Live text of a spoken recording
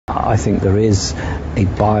I think there is a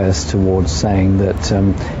bias towards saying that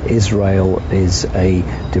Israel is a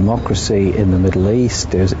democracy in the Middle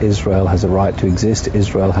East. Israel has a right to exist.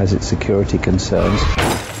 Israel has its security concerns.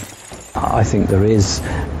 I think there is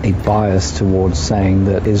a bias towards saying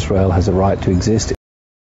that Israel has a right to exist.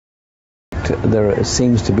 There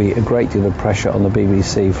seems to be a great deal of pressure on the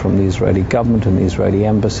BBC from the Israeli government and the Israeli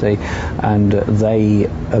embassy, and they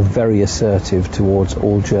are very assertive towards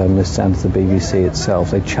all journalists and the BBC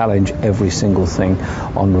itself. They challenge every single thing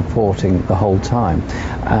on reporting the whole time.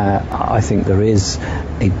 I think there is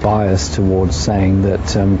a bias towards saying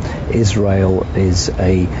that Israel is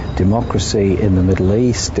a democracy in the Middle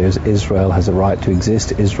East. Israel has a right to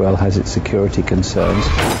exist. Israel has its security concerns.